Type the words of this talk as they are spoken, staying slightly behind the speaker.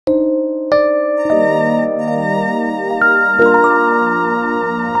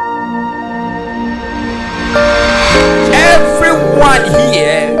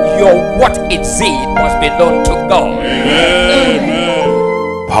your what it said must be known to God. Amen.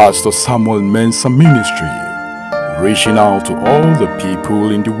 Pastor Samuel Mensah Ministry, reaching out to all the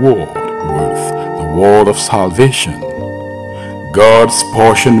people in the world with the word of salvation. God's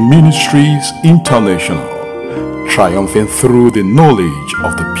Portion Ministries International, triumphing through the knowledge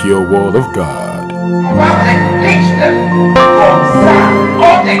of the pure word of God.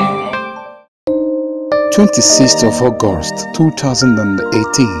 26th of August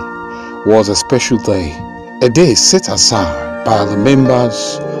 2018 was a special day, a day set aside by the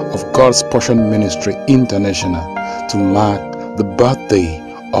members of God's Portion Ministry International to mark the birthday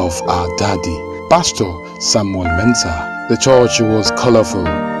of our daddy, Pastor Samuel Mensah. The church was colorful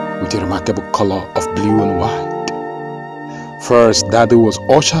with a remarkable color of blue and white. First, daddy was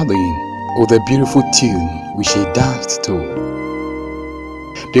ushered in with a beautiful tune which he danced to.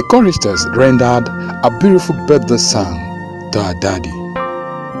 The choristers rendered a beautiful birthday song to our daddy.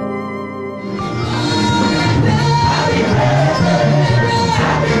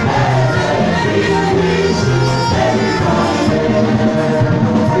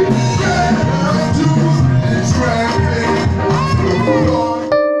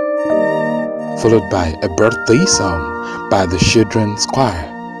 Followed by a birthday song by the children's choir.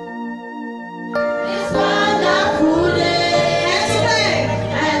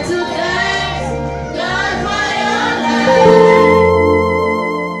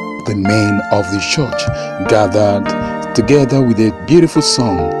 The men of the church gathered together with a beautiful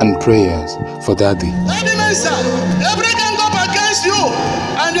song and prayers for daddy. Daddy Mensah, every gang up against you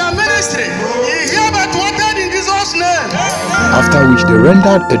and your ministry, he hereby thwarted in Jesus' name. After which they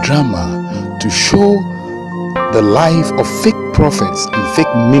rendered a drama to show the life of fake prophets and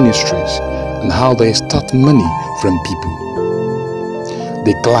fake ministries and how they extort money from people.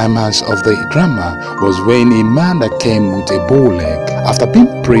 The climax of the drama was when a man that came with a bow leg, after being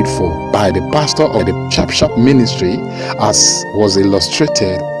prayed for by the pastor of the Chap ministry, as was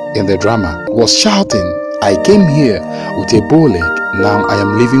illustrated in the drama, was shouting, "I came here with a bow leg, now I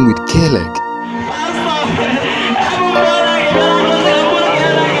am living with K-leg."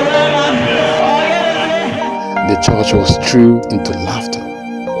 The church was through into laughter,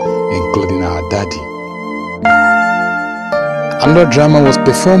 including our daddy. Another drama was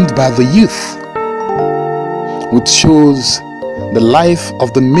performed by the youth, which shows the life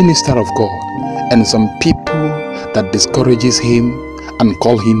of the minister of God and some people that discourages him and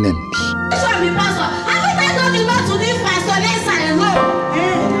call him names.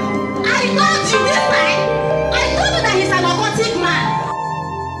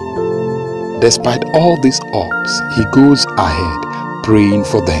 Despite all these odds, he goes ahead praying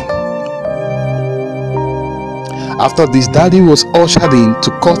for them. After this, daddy was ushered in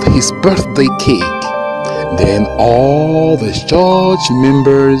to cut his birthday cake. Then all the church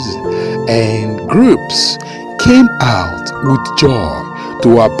members and groups came out with joy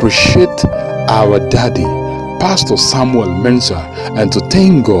to appreciate our daddy, Pastor Samuel Mensah, and to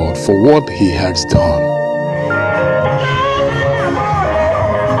thank God for what he has done.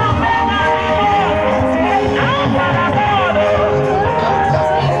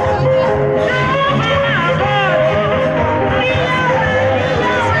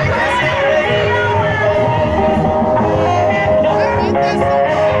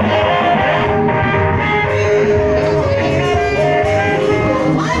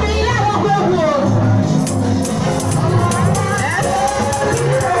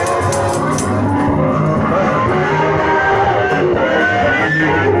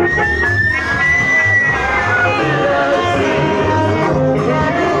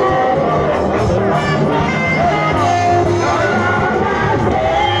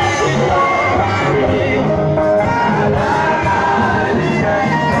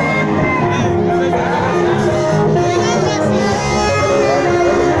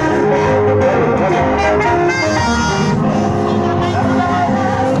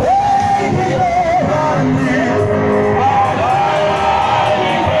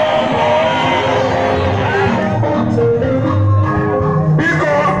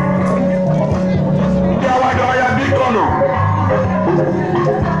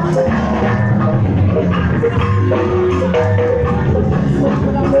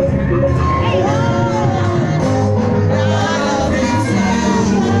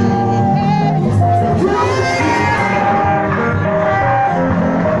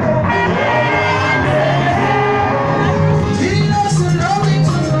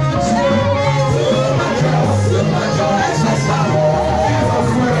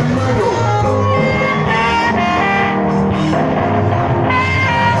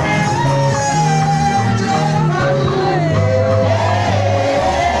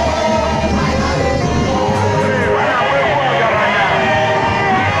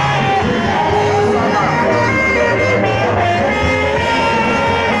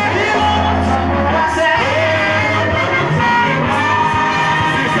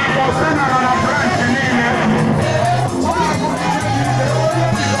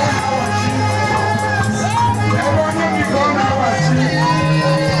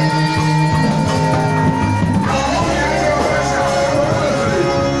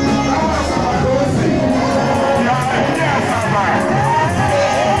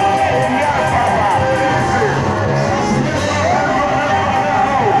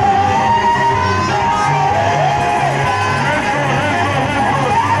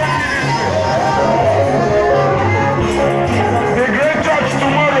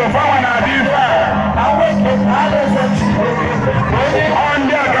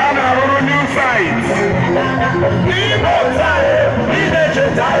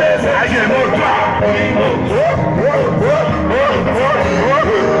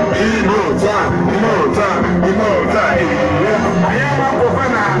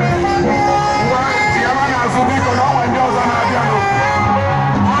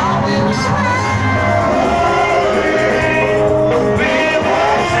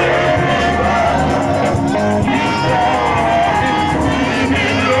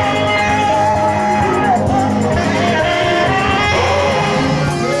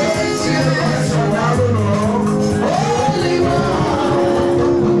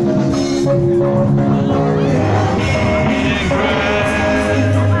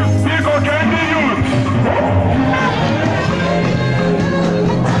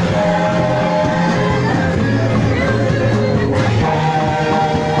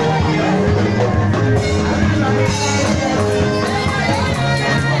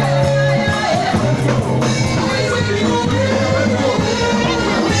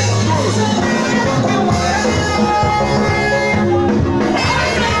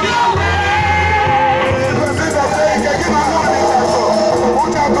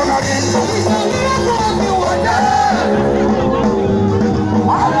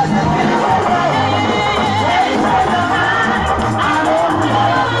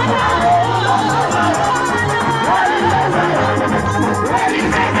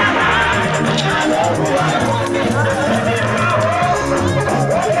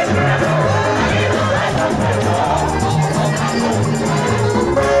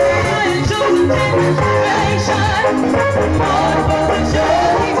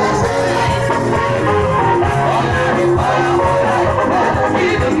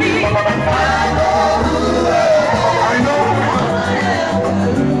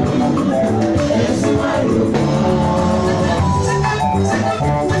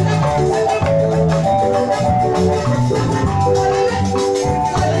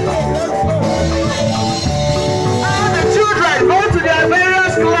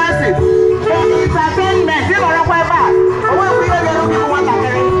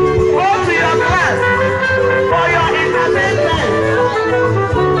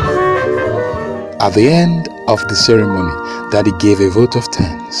 At the end of the ceremony, Daddy gave a vote of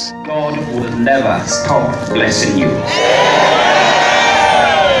thanks. God will never stop blessing you.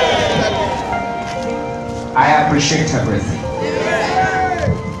 I appreciate everything.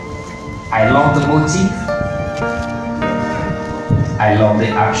 I love the motive. I love the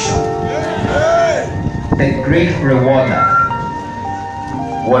action. The great rewarder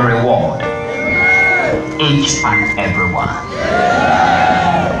will reward each and every one.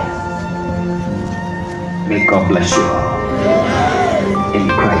 May God bless you all. In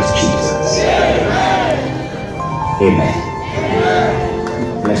Christ Jesus. Amen.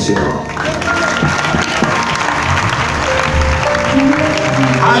 Bless you all.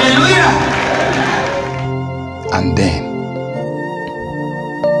 Hallelujah. And then,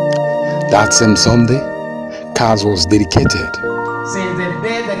 that same Sunday, cars was dedicated. Since the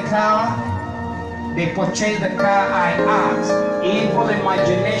day they purchased the car, I asked evil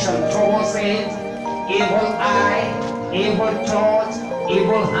imagination towards it, evil eye, evil thoughts,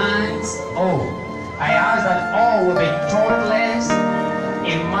 evil hands. Oh, I ask that all will be thoughtless,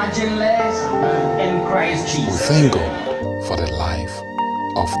 imagineless in Christ Jesus. We thank God for the life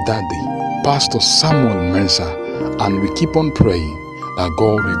of Daddy, Pastor Samuel Mensah, and we keep on praying that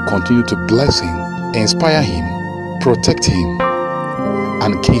God will continue to bless him, inspire him, protect him,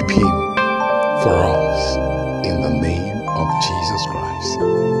 and keep him for us in the name of Jesus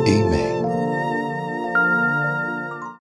Christ.